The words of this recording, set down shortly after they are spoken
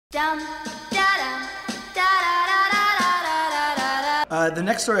The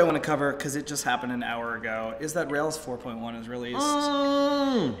next story I want to cover, because it just happened an hour ago, is that Rails 4.1 is released.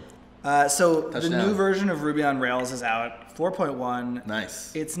 So the new version of Ruby on Rails is out, 4.1.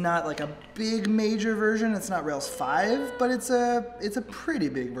 Nice. It's not like a big major version. It's not Rails 5, but it's a pretty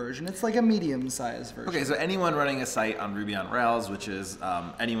big version. It's like a medium-sized version. Okay, so anyone running a site on Ruby on Rails, which is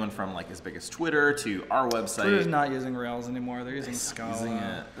anyone from like as big as Twitter to our website. Twitter's not using Rails anymore. They're using Scala. Using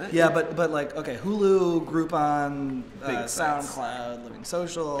it. Yeah, but like, okay, Hulu, Groupon, SoundCloud, Living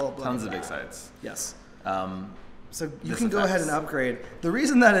Social, blah, tons blah, of big blah. sites. Yes. So you This can go ahead and upgrade. The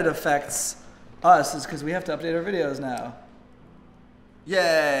reason that it affects us is because we have to update our videos now.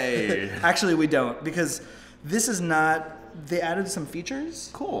 Yay! Actually, we don't, because this is not, they added some features.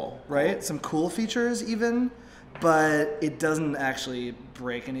 Cool. Right? Some cool features even, but it doesn't actually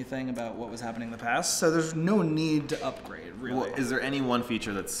break anything about what was happening in the past. So there's no need to upgrade, really. Well, is there any one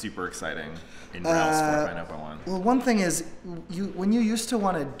feature that's super exciting in Rails 4.0.1? Well, one thing is, when you used to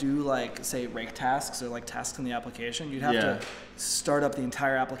want to do, like, say, rake tasks or like tasks in the application, you'd have to start up the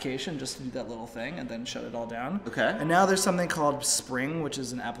entire application just to do that little thing and then shut it all down. Okay. And now there's something called Spring, which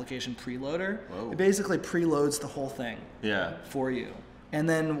is an application preloader. Whoa. It basically preloads the whole thing for you. And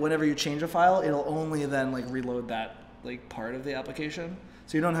then whenever you change a file, it'll only then like reload that like part of the application.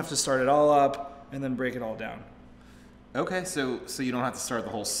 So you don't have to start it all up and then break it all down. Okay, so you don't have to start the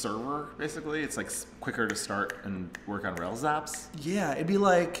whole server, basically? It's like quicker to start and work on Rails apps? Yeah, it'd be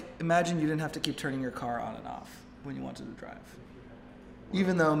like, imagine you didn't have to keep turning your car on and off when you wanted to drive.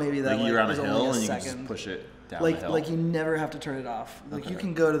 Even though maybe that like you're on is a only hill a and you second. can just push it down like, the hill. Like you never have to turn it off. Like Okay. you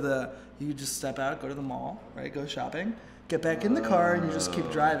can go to you just step out, go to the mall, right? Go shopping, get back in the car, and you just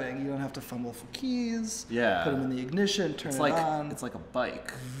keep driving. You don't have to fumble for keys. Yeah. Put them in the ignition, turn it on. It's like a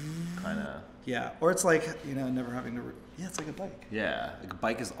bike, kind of. Yeah, or it's like, never having to. Yeah, it's like a bike. Yeah, like a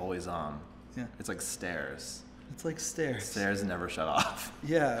bike is always on. Yeah. It's like stairs. It's like stairs. Stairs never shut off.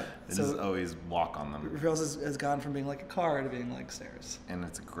 Yeah. You just always walk on them. Rails has gone from being like a car to being like stairs. And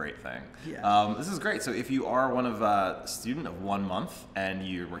it's a great thing. Yeah. This is great. So if you are one of a student of 1 month and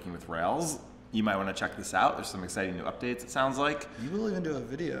you're working with Rails, you might want to check this out. There's some exciting new updates, it sounds like. You will even do a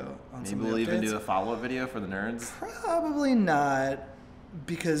video on some of the Maybe we'll even updates. do a follow-up video for the nerds. Probably not,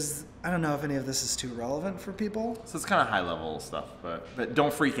 because I don't know if any of this is too relevant for people. So it's kind of high-level stuff, but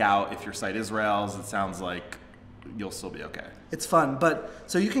don't freak out if your site is Rails. It sounds like you'll still be okay. It's fun, but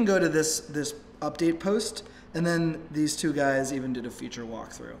so you can go to this update post, and then these two guys even did a feature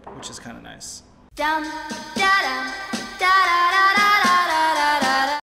walkthrough, which is kind of nice.